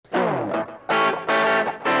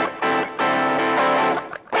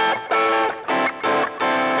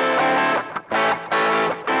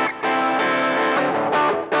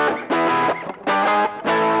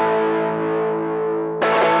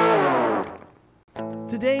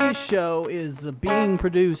Today's show is being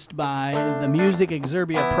produced by the Music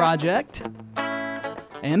Exerbia Project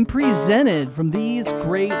and presented from these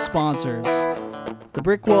great sponsors. The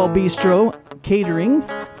Brickwall Bistro Catering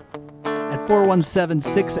at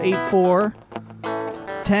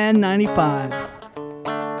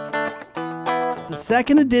 417-684-1095. The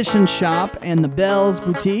Second Edition Shop and the Bells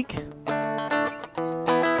Boutique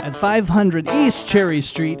at 500 East Cherry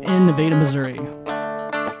Street in Nevada, Missouri.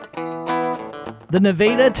 The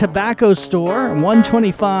Nevada Tobacco Store,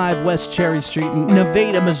 125 West Cherry Street in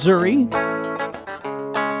Nevada, Missouri.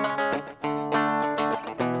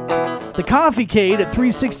 The Coffee Cade at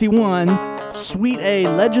 361 Suite A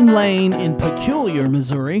Legend Lane in Peculiar,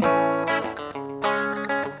 Missouri.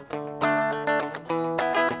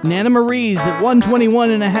 Nana Marie's at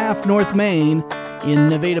 121 and a half North Main in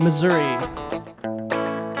Nevada, Missouri.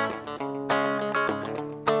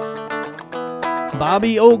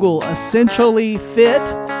 Bobby Ogle, Essentially Fit,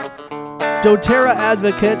 doTERRA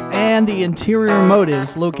Advocate, and the Interior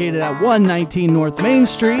Motives, located at 119 North Main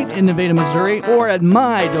Street in Nevada, Missouri, or at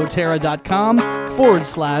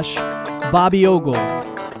mydoterra.com/Bobby Ogle.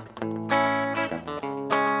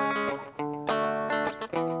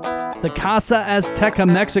 The Casa Azteca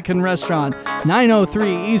Mexican Restaurant,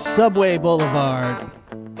 903 East Subway Boulevard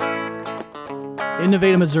in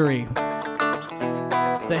Nevada, Missouri.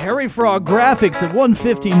 The Harry Frog Graphics at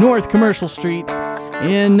 150 North Commercial Street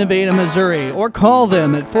in Nevada, Missouri, or call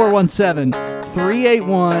them at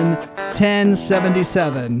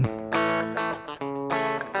 417-381-1077.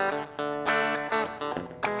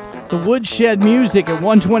 The Woodshed Music at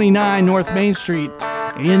 129 North Main Street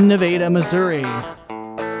in Nevada, Missouri.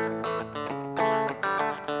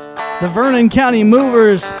 The Vernon County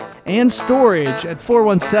Movers and Storage at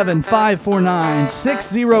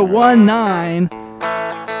 417-549-6019.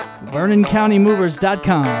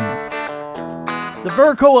 VernonCountyMovers.com. The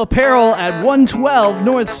Verco Apparel at 112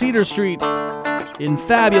 North Cedar Street in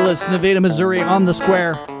fabulous Nevada, Missouri on the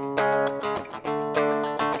square.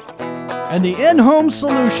 And the In-Home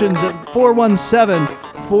Solutions at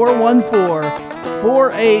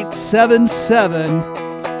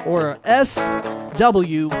 417-414-4877 or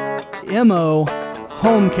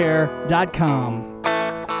swmohomecare.com.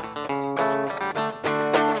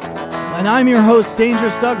 And I'm your host,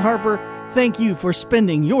 Dangerous Doug Harper. Thank you for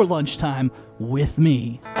spending your lunchtime with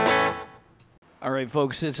me. All right,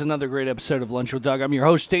 folks, it's another great episode of Lunch with Doug. I'm your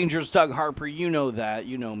host, Dangerous Doug Harper. You know that.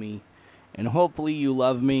 You know me. And hopefully you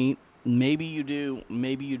love me. Maybe you do.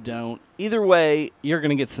 Maybe you don't. Either way, you're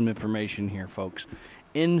going to get some information here, folks.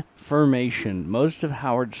 Information. Most of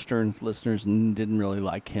Howard Stern's listeners didn't really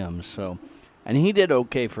like him, so, and he did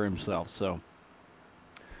okay for himself, so.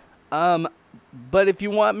 But if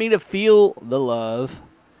you want me to feel the love,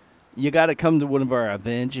 you got to come to one of our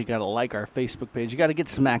events. You got to like our Facebook page. You got to get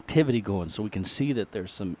some activity going so we can see that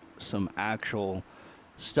there's some actual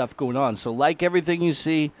stuff going on. So like everything you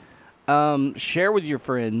see, share with your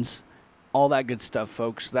friends, all that good stuff,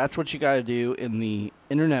 folks. That's what you got to do in the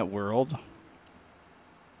internet world.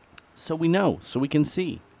 So we know, so we can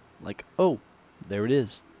see. Like, oh, there it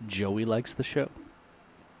is. Joey likes the show.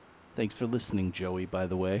 Thanks for listening, Joey, by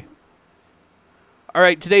the way. All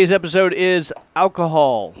right, today's episode is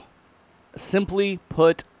alcohol. Simply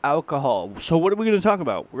put, alcohol. So what are we going to talk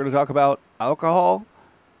about? We're going to talk about alcohol,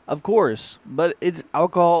 of course, but it's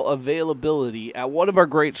alcohol availability at one of our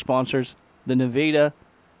great sponsors, the Nevada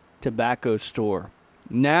Tobacco Store.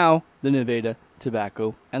 Now, the Nevada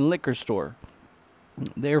Tobacco and Liquor Store.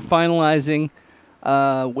 They're finalizing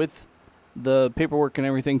with the paperwork and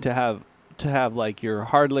everything to have like your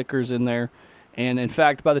hard liquors in there. And in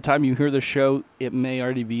fact, by the time you hear the show, it may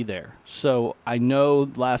already be there. So I know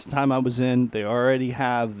last time I was in, they already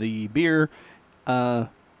have the beer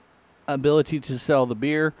ability to sell the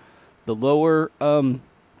beer, the lower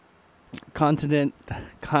content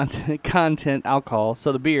alcohol.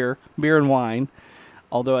 So the beer and wine.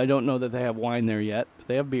 Although I don't know that they have wine there yet, but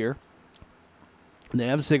they have beer. They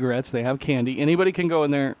have cigarettes. They have candy. Anybody can go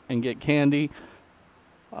in there and get candy.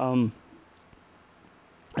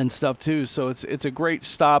 And stuff too, so it's a great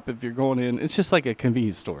stop if you're going in. It's just like a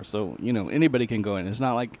convenience store, so you know anybody can go in. It's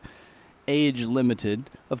not like age limited.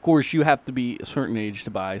 Of course, you have to be a certain age to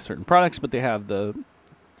buy certain products, but they have the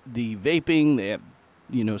vaping. They have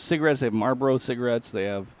cigarettes. They have Marlboro cigarettes. They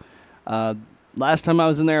have. Last time I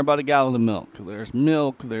was in there, I bought a gallon of milk.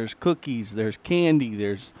 There's cookies. There's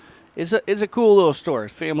candy. It's a cool little store.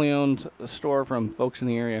 It's a family-owned store from folks in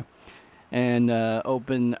the area, and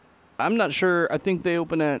open. I'm not sure. I think they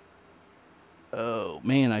open at, oh,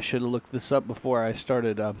 man, I should have looked this up before I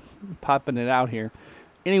started popping it out here.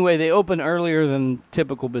 Anyway, they open earlier than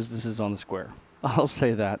typical businesses on the square. I'll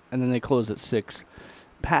say that. And then they close at 6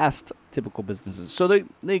 past typical businesses. So they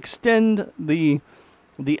extend the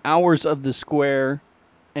hours of the square,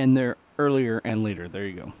 and they're earlier and later. There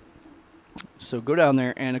you go. So go down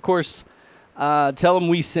there, and of course, tell them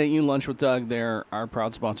we sent you Lunch with Doug. They're our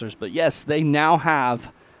proud sponsors. But yes, they now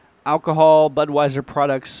have alcohol, Budweiser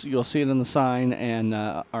products. You'll see it on the sign and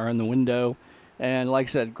are in the window. And like I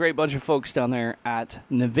said, great bunch of folks down there at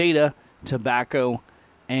Nevada Tobacco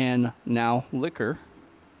and now Liquor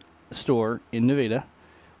store in Nevada.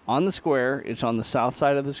 On the square. It's on the south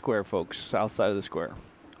side of the square, folks. South side of the square.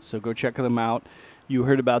 So go check them out. You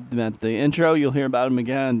heard about them at the intro. You'll hear about them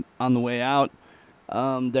again on the way out.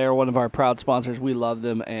 They're one of our proud sponsors. We love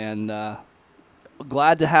them, and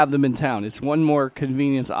glad to have them in town. It's one more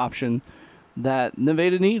convenience option that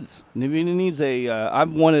Nevada needs. Nevada needs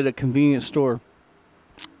I've wanted a convenience store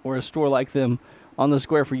or a store like them on the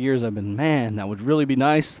square for years. I've been, man, that would really be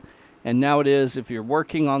nice. And now it is. If you're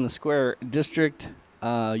working on the square district,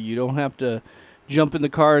 you don't have to jump in the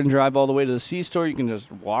car and drive all the way to the C-store. You can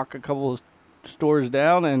just walk a couple of stores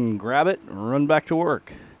down and grab it and run back to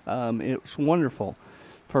work. It's wonderful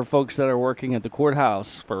for folks that are working at the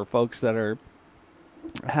courthouse, for folks that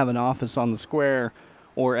have an office on the square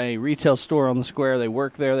or a retail store on the square. They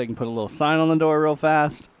work there. They can put a little sign on the door real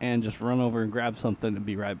fast and just run over and grab something and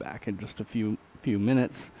be right back in just a few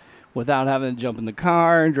minutes without having to jump in the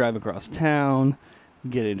car and drive across town,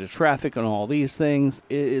 get into traffic and all these things.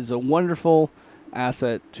 It is a wonderful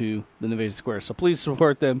asset to the Nevada Square. So please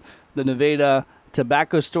support them. The Nevada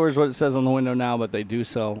Tobacco store is what it says on the window now, but they do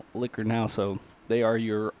sell liquor now, so they are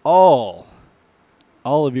your all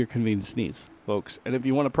of your convenience needs, folks. And if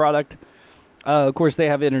you want a product, of course, they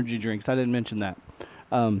have energy drinks. I didn't mention that.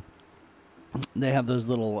 They have those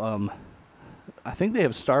little, I think they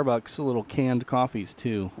have Starbucks little canned coffees,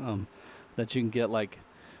 too, that you can get, like,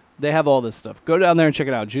 they have all this stuff. Go down there and check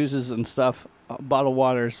it out. Juices and stuff, bottled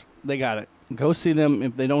waters, they got it. Go see them.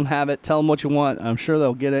 If they don't have it, tell them what you want. I'm sure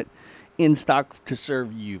they'll get it in stock to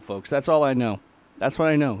serve you, folks. That's all I know. That's what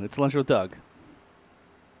I know. It's Lunch with Doug.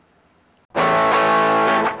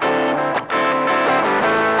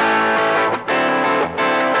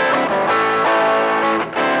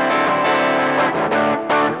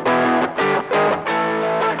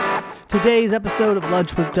 Today's episode of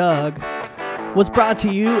Lunch with Doug was brought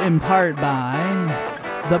to you in part by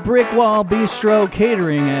the Brick Wall Bistro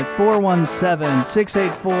Catering at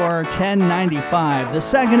 417-684-1095. The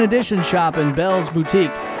second edition shop in Bell's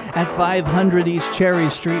Boutique at 500 East Cherry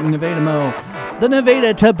Street in Nevada, Mo. The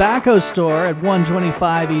Nevada Tobacco Store at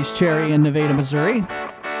 125 East Cherry in Nevada, Missouri.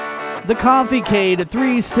 The Coffee Cade at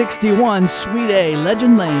 361 Suite A,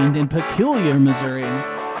 Legend Lane in Peculiar, Missouri.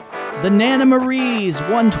 The Nana Marie's,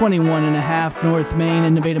 121.5 North Main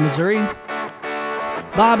in Nevada, Missouri.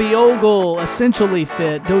 Bobby Ogle, Essentially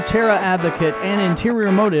Fit, doTERRA Advocate, and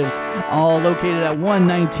Interior Motives, all located at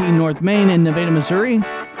 119 North Main in Nevada, Missouri,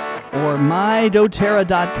 or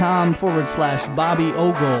mydoterra.com/Bobby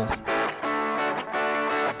Ogle.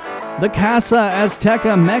 The Casa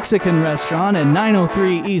Azteca Mexican Restaurant at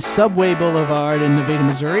 903 East Subway Boulevard in Nevada,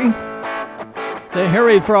 Missouri. The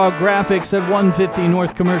Harry Frog Graphics at 150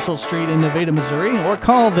 North Commercial Street in Nevada, Missouri, or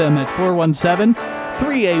call them at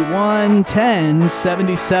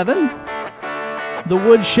 417-381-1077. The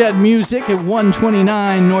Woodshed Music at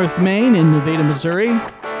 129 North Main in Nevada, Missouri.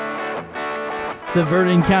 The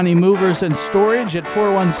Vernon County Movers and Storage at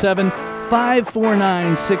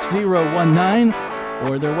 417-549-6019,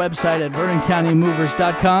 or their website at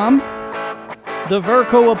VernonCountyMovers.com. The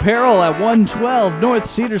Verco Apparel at 112 North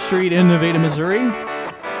Cedar Street in Nevada, Missouri.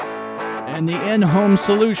 And the In-Home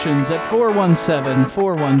Solutions at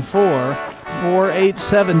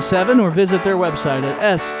 417-414-4877, or visit their website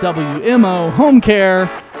at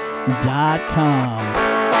swmohomecare.com.